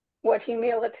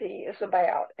humility is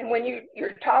about. And when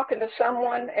you're talking to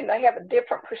someone and they have a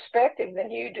different perspective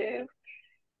than you do,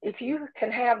 if you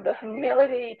can have the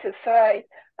humility to say,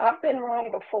 I've been wrong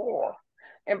before,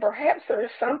 and perhaps there's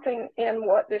something in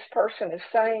what this person is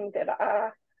saying that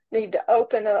I need to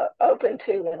open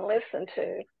to and listen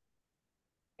to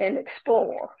and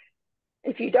explore.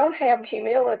 If you don't have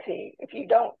humility, if you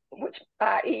don't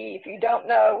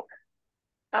know,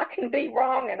 I can be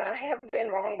wrong and I have been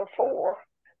wrong before,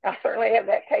 I certainly have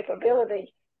that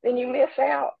capability, then you miss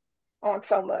out on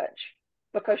so much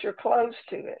because you're closed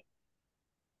to it.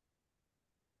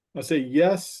 I'll say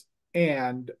yes,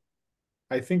 and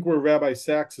I think where Rabbi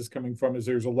Sacks is coming from is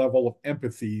there's a level of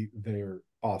empathy there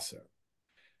also.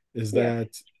 Is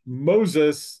that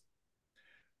Moses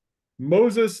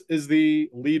is the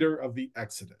leader of the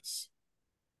Exodus.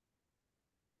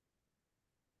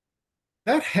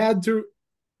 That had to,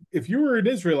 if you were an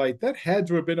Israelite, that had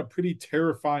to have been a pretty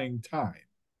terrifying time,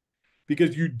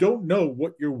 because you don't know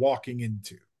what you're walking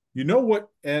into. You know what,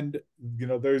 and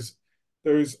there's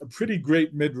a pretty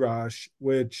great Midrash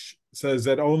which says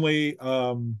that only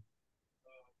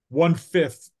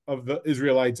 1/5 of the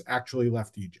Israelites actually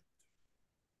left Egypt.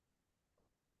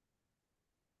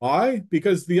 Why?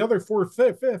 Because the other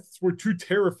 4/5 were too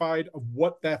terrified of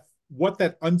what that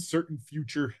uncertain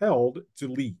future held to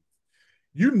leave.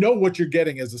 You know what you're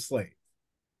getting as a slave.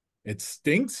 It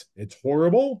stinks, it's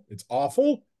horrible, it's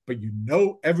awful, but you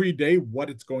know every day what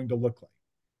it's going to look like.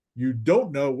 You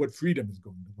don't know what freedom is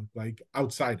going to look like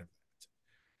outside of that.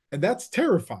 And that's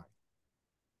terrifying.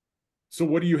 So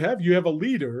what do you have? You have a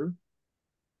leader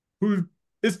who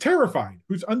is terrified,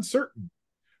 who's uncertain,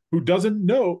 who doesn't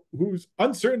know, who's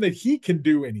uncertain that he can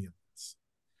do any of this.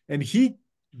 And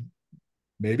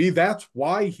maybe that's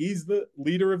why he's the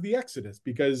leader of the Exodus,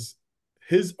 because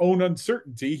his own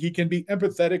uncertainty, he can be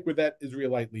empathetic with that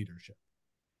Israelite leadership.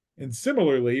 And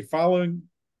similarly, following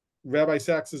Rabbi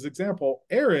Sacks's example,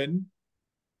 Aaron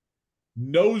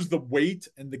knows the weight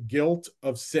and the guilt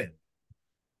of sin.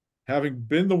 Having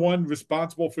been the one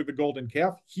responsible for the golden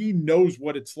calf, he knows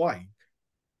what it's like.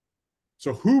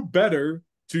 So who better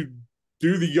to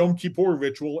do the Yom Kippur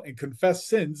ritual and confess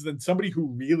sins than somebody who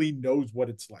really knows what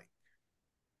it's like?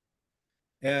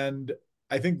 And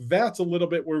I think that's a little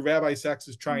bit where Rabbi Sacks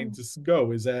is trying to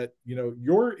go, is that,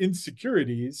 your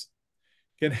insecurities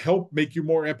can help make you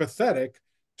more empathetic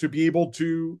to be able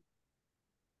to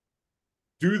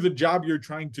do the job you're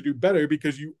trying to do better,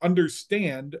 because you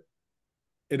understand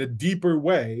in a deeper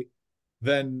way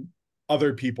than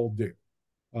other people do.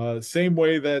 Same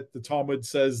way that the Talmud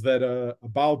says that a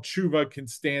Baal Tshuva can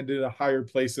stand in a higher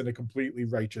place than a completely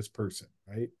righteous person,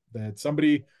 right? That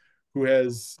somebody who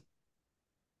has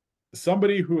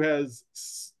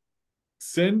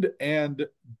sinned and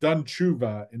done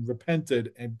tshuva and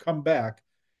repented and come back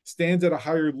stands at a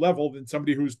higher level than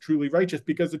somebody who's truly righteous,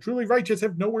 because the truly righteous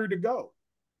have nowhere to go.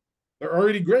 They're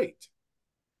already great.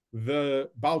 The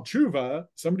Baal Tshuva,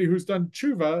 somebody who's done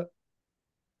tshuva,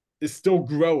 is still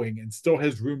growing and still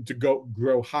has room to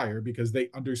grow higher, because they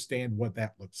understand what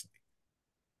that looks like.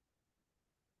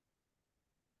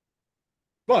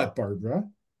 But Barbara,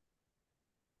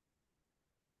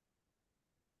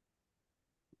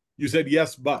 you said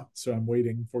yes, but, so I'm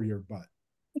waiting for your but.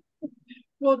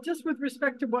 Well, just with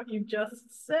respect to what you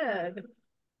just said,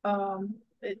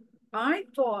 I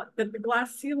thought that the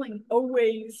glass ceiling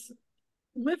always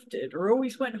lifted or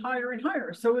always went higher and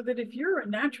higher, so that if you're a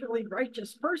naturally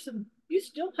righteous person, you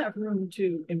still have room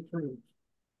to improve.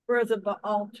 Whereas a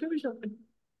Baal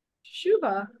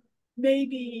Tshuva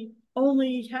maybe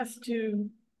only has to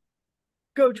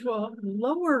go to a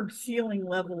lower ceiling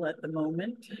level at the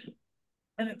moment,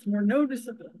 and it's more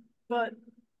noticeable, but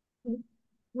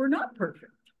we're not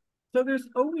perfect. So there's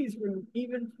always room,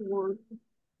 even for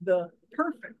the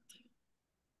perfect,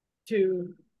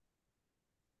 to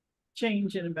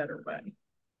change in a better way.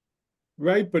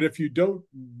 Right, but if you don't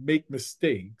make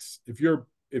mistakes, if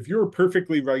you're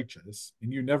perfectly righteous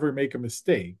and you never make a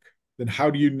mistake, then how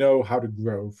do you know how to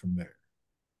grow from there?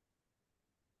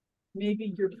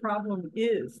 Maybe your problem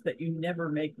is that you never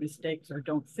make mistakes, or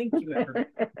don't think you ever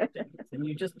make mistakes, and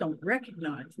you just don't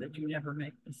recognize that you never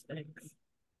make mistakes.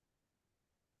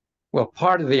 Well,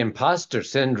 part of the imposter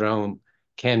syndrome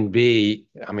can be,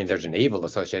 there's an evil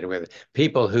associated with it.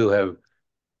 People who have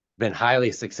been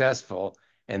highly successful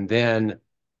and then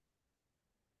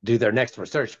do their next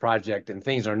research project and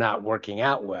things are not working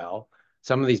out well.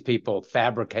 Some of these people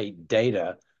fabricate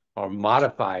data or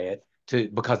modify it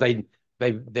because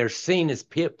they're seen as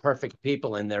perfect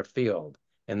people in their field,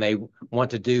 and they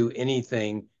want to do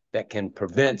anything that can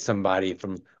prevent somebody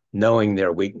from knowing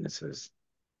their weaknesses.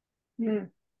 Yeah.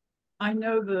 I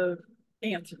know the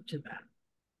answer to that.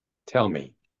 Tell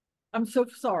me. I'm so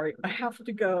sorry. I have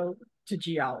to go to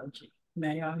geology.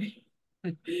 May I?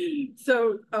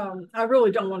 So I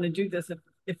really don't want to do this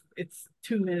if it's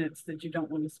 2 minutes that you don't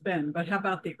want to spend, but how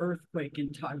about the earthquake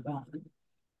in Taiwan?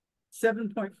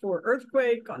 7.4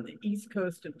 earthquake on the east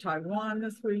coast of Taiwan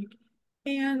this week.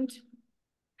 And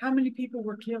how many people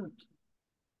were killed?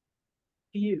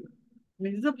 Few.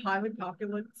 It's a highly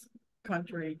populous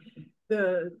country.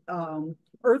 The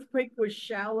earthquake was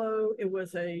shallow. It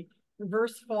was a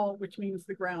reverse fault, which means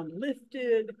the ground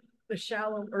lifted. The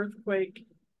shallow earthquake,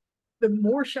 the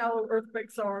more shallow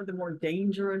earthquakes are, the more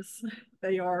dangerous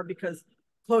they are, because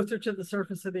closer to the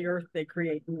surface of the earth, they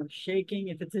create more shaking.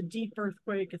 If it's a deep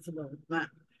earthquake, it's a little flat.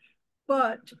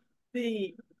 But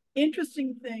the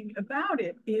interesting thing about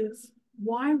it is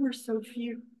why were so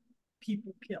few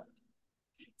people killed.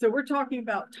 So we're talking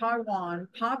about Taiwan,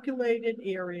 populated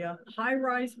area,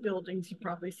 high-rise buildings. You've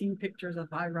probably seen pictures of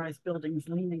high-rise buildings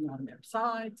leaning on their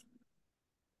sides.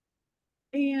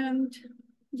 And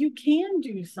you can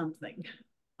do something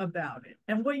about it.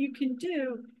 And what you can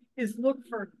do is look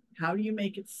for how do you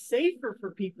make it safer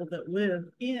for people that live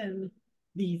in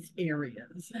these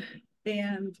areas.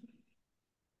 And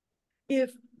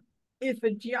if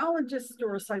a geologist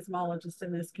or a seismologist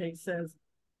in this case says,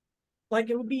 like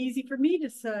it would be easy for me to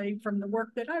say from the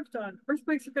work that I've done,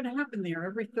 earthquakes are going to happen there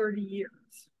every 30 years.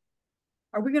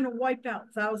 Are we going to wipe out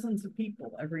thousands of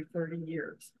people every 30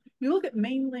 years? You look at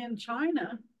mainland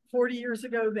China, 40 years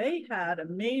ago, they had a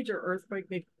major earthquake.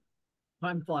 Maybe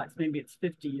time flies, maybe it's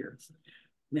 50 years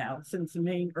now since the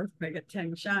main earthquake at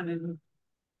Tangshan in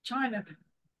China.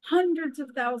 Hundreds of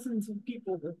thousands of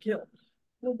people were killed.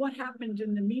 Well, what happened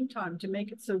in the meantime to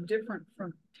make it so different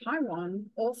from Taiwan,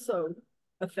 also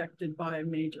affected by a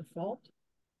major fault?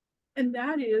 And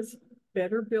that is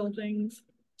better buildings,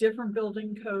 different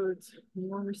building codes,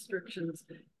 more restrictions.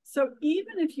 So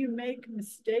even if you make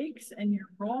mistakes and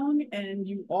you're wrong and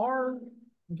you are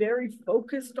very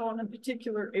focused on a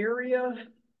particular area,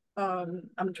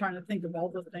 I'm trying to think of all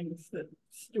the things that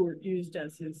Stuart used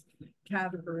as his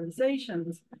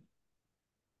categorizations.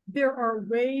 There are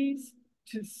ways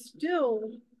to still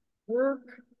work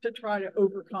to try to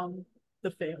overcome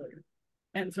the failure.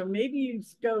 And so maybe you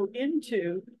go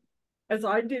into, as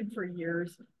I did for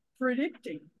years,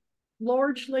 predicting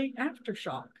large late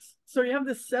aftershocks. So you have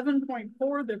this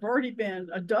 7.4, there've already been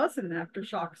a dozen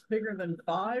aftershocks bigger than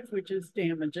 5, which is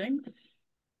damaging,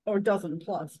 or a dozen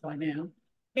plus by now.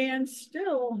 And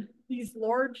still these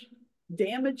large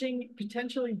damaging,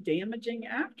 potentially damaging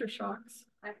aftershocks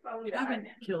haven't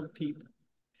killed people.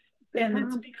 And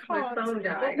it's because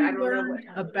what we learned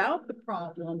about the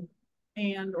problem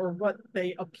and or what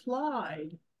they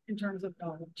applied in terms of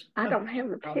knowledge. I don't have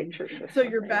the pictures. So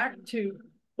you're back to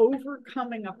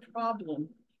overcoming a problem,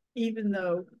 even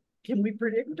though, can we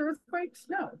predict earthquakes?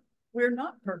 No, we're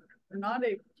not perfect. We're not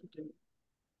able to do it.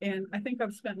 And I think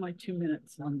I've spent my 2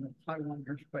 minutes on the Taiwan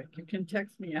earthquake. You can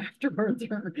text me afterwards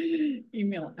or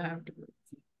email afterwards.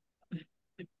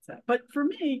 But for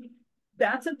me,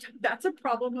 that's a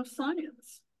problem of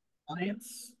science.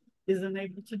 Science isn't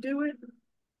able to do it,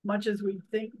 much as we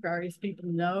think various people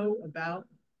know about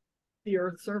the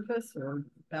Earth's surface or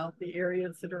about the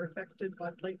areas that are affected by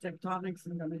plate tectonics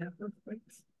and going to have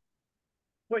earthquakes.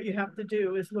 What you have to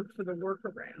do is look for the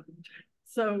workaround.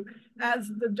 So as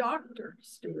the doctor,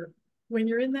 Stuart, when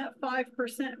you're in that 5%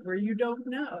 where you don't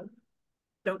know,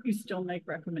 don't you still make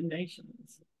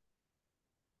recommendations?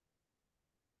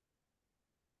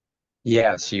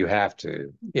 Yes, you have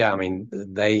to. Yeah, I mean,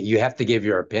 you have to give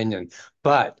your opinion,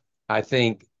 but I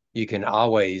think you can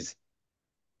always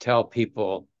tell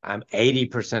people, I'm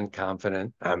 80%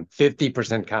 confident, I'm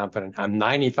 50% confident, I'm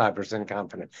 95%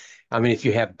 confident. I mean, if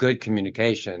you have good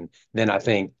communication, then I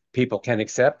think people can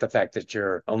accept the fact that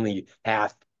you're only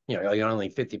you're only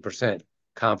 50%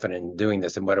 confident in doing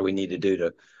this. And what do we need to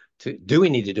do do we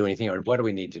need to do anything, or what do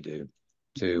we need to do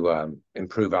to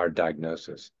improve our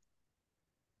diagnosis?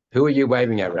 Who are you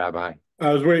waving at, Rabbi?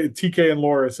 I was waiting. TK and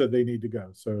Laura said they need to go,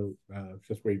 so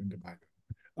just waiting to buy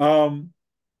them.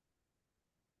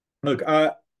 Look,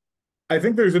 I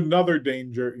think there's another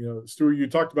danger. You know, Stuart, you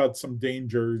talked about some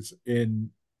dangers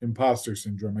in imposter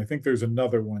syndrome. I think there's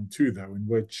another one too, though, in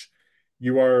which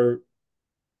you are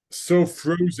so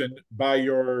frozen by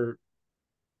your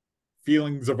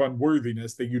feelings of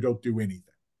unworthiness that you don't do anything.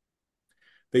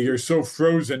 That you're so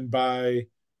frozen by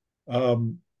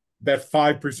that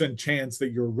 5% chance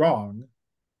that you're wrong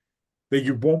that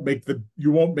you won't make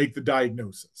the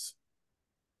diagnosis,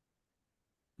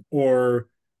 or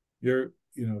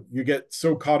you get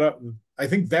so caught up. I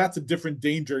think that's a different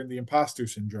danger in the imposter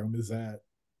syndrome, is that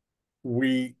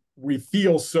we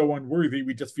feel so unworthy,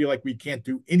 we just feel like we can't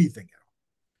do anything else.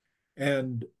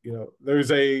 And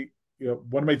there's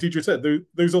one of my teachers said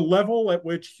there's a level at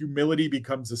which humility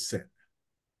becomes a sin.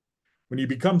 When you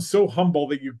become so humble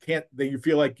that you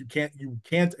feel like you can't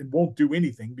and won't do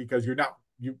anything because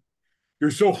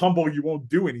you're so humble you won't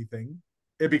do anything,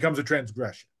 it becomes a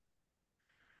transgression.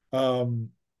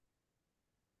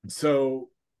 So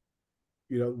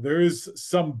there is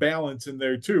some balance in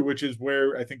there too, which is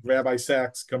where I think Rabbi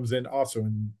Sacks comes in also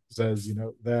and says,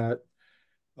 that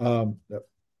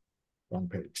wrong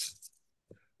page.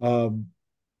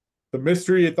 The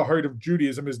mystery at the heart of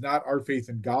Judaism is not our faith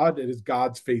in God, it is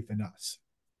God's faith in us.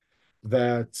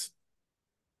 That,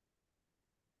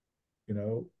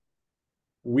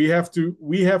 we have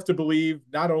to believe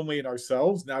not only in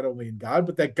ourselves, not only in God,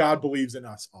 but that God believes in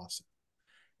us also.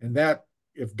 And that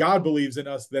if God believes in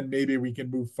us, then maybe we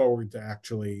can move forward to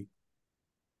actually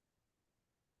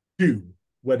do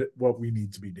what we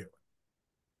need to be doing.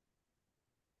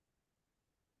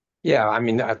 Yeah, I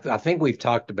mean, I think we've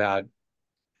talked about,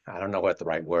 I don't know what the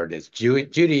right word is,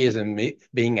 Judaism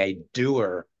being a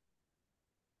doer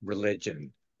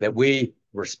religion, that we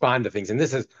respond to things. And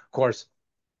this is, of course,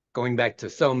 going back to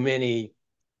so many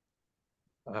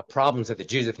problems that the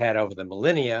Jews have had over the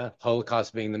millennia,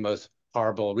 Holocaust being the most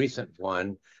horrible recent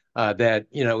one, that,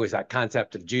 it was that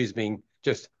concept of Jews being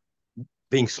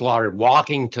slaughtered,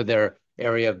 walking to their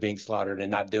area of being slaughtered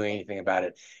and not doing anything about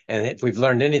it. And if we've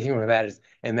learned anything from that,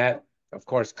 and that, of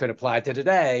course, could apply to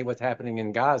today, what's happening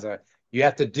in Gaza, you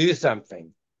have to do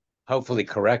something, hopefully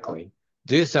correctly.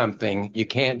 Do something. You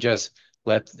can't just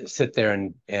sit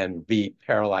there and be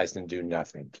paralyzed and do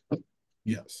nothing.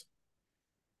 Yes.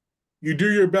 You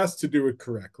do your best to do it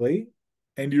correctly,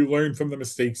 and you learn from the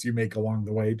mistakes you make along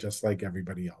the way, just like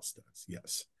everybody else does.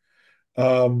 Yes.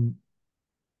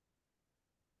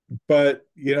 But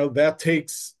that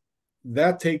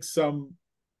takes some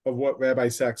of what Rabbi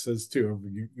Sacks says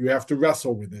too. You have to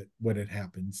wrestle with it when it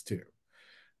happens too.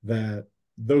 That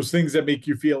those things that make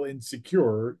you feel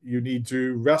insecure, you need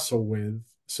to wrestle with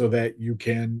so that you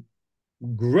can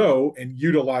grow and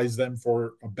utilize them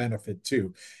for a benefit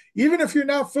too. Even if you're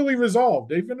not fully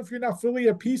resolved, even if you're not fully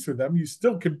at peace with them, you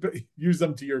still can use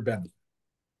them to your benefit.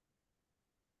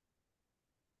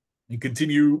 And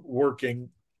continue working,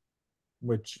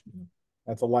 which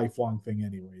that's a lifelong thing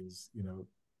anyways,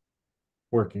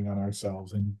 working on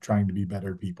ourselves and trying to be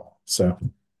better people. So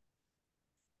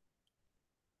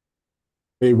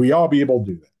may we all be able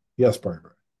to do that. Yes,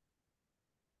 Barbara.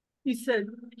 He said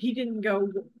he didn't go,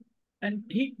 and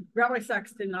Rabbi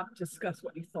Sacks did not discuss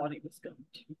what he thought he was going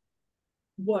to.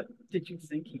 What did you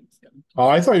think he was going to? Oh,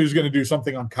 I thought he was going to do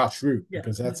something on kashrut,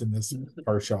 because that's in this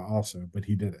parsha also, but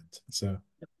he didn't. So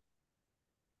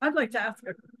I'd like to ask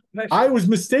a question. I was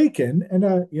mistaken, and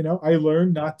I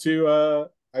learned not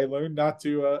to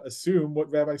assume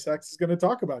what Rabbi Sacks is going to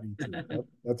talk about each week.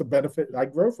 That's a benefit. I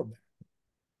grow from that.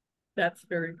 That's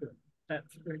very good.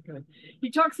 That's very good. He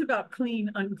talks about clean,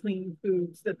 unclean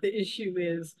foods, that the issue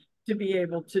is to be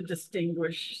able to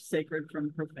distinguish sacred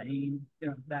from profane,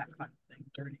 that kind of thing,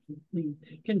 dirty, clean,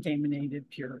 contaminated,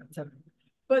 pure, etc.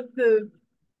 But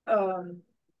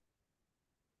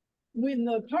when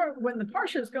the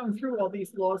parsha is going through all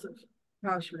these laws of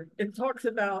kashrut, it talks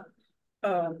about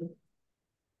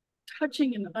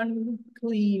touching an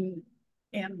unclean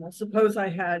animal. Suppose I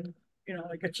had,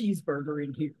 like a cheeseburger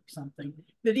in here or something,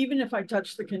 that even if I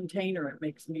touch the container, it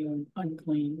makes me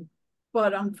unclean,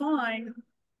 but I'm fine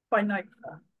by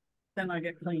nightfall. Then I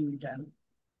get clean again.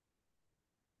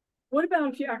 What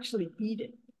about if you actually eat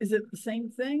it? Is it the same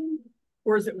thing,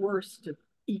 or is it worse to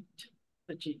eat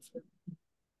the cheeseburger?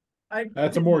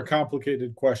 That's a more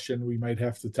complicated question we might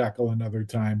have to tackle another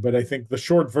time. But I think the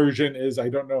short version is I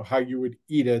don't know how you would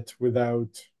eat it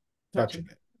without touching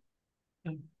it.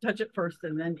 Touch it first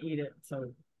and then eat it.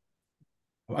 So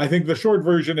I think the short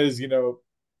version is,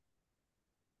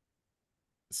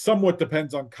 somewhat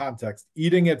depends on context.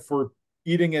 Eating it for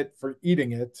eating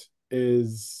it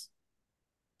is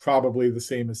probably the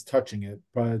same as touching it,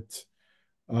 but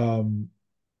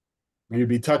you'd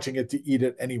be touching it to eat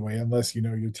it anyway, unless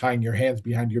you're tying your hands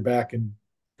behind your back and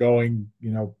going,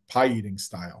 pie eating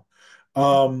style.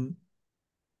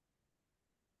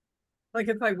 Like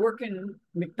if I work in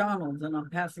McDonald's and I'm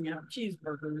passing out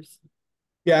cheeseburgers.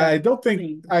 Yeah, I don't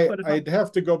think I'd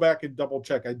have to go back and double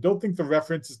check. I don't think the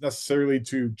reference is necessarily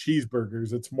to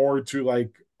cheeseburgers. It's more to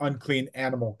like unclean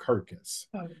animal carcass.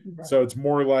 Oh, right. So it's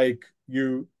more like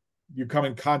you come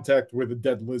in contact with a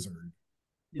dead lizard,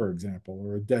 for example,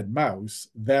 or a dead mouse.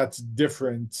 That's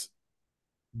different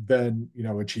than a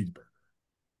cheeseburger.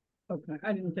 Okay,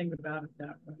 I didn't think about it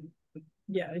that way.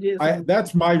 Yeah, it is.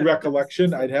 That's my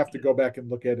recollection. I'd have to go back and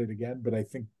look at it again, but I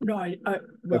think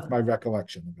that's my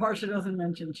recollection. Parsha doesn't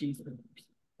mention cheeseburgers,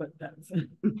 but that's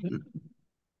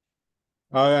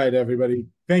all right, everybody.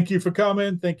 Thank you for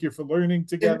coming. Thank you for learning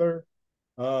together.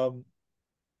 I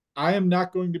am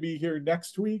not going to be here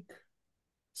next week,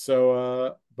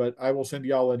 so but I will send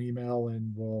y'all an email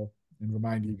and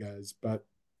remind you guys. But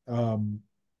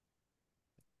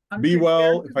be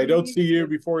well. If I don't see you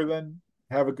before then,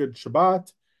 have a good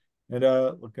Shabbat, and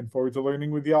looking forward to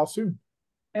learning with y'all soon.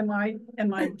 Am I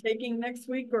taking next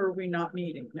week, or are we not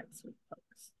meeting next week,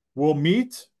 folks? We'll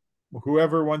meet.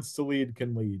 Whoever wants to lead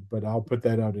can lead, but I'll put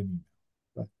that out in email.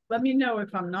 But let me know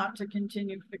if I'm not to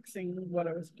continue fixing what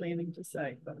I was planning to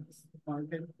say, folks.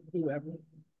 Margaret, whoever.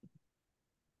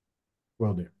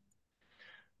 Will do.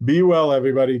 Be well,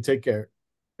 everybody. Take care.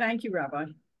 Thank you, Rabbi.